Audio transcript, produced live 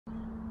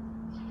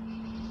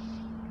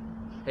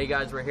Hey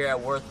guys, we're here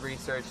at Wirth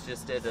Research,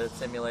 just did a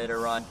simulator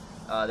run.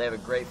 They have a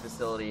great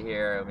facility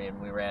here. I mean,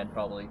 we ran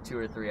probably 2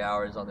 or 3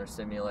 hours on their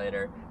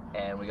simulator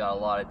and we got a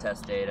lot of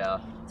test data.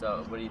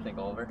 So what do you think,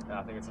 Oliver? Yeah,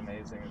 I think it's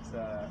amazing. It's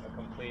a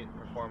complete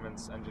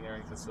performance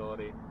engineering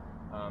facility.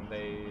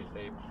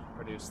 They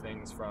produce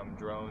things from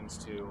drones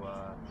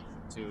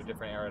to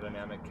different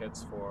aerodynamic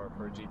kits for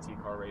GT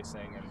car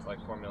racing and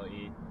like Formula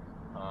E,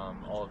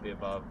 all of the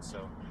above.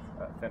 So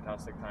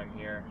fantastic time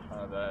here.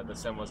 The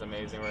sim was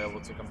amazing. We were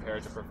able to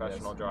compare to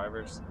professional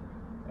drivers,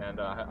 and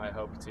I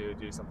hope to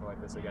do something like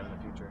this again in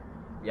the future.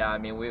 Yeah, I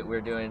mean,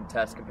 we're doing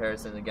test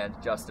comparisons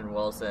against Justin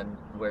Wilson,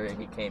 where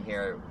he came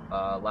here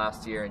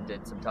last year and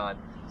did some time.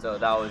 So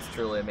that was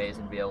truly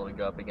amazing to be able to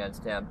go up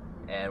against him.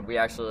 And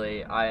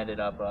I ended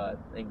up, I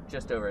think,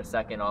 just over a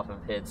second off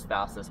of his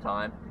fastest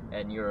time,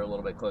 and you were a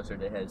little bit closer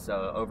to his.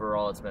 So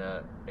overall, it's been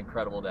an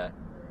incredible day.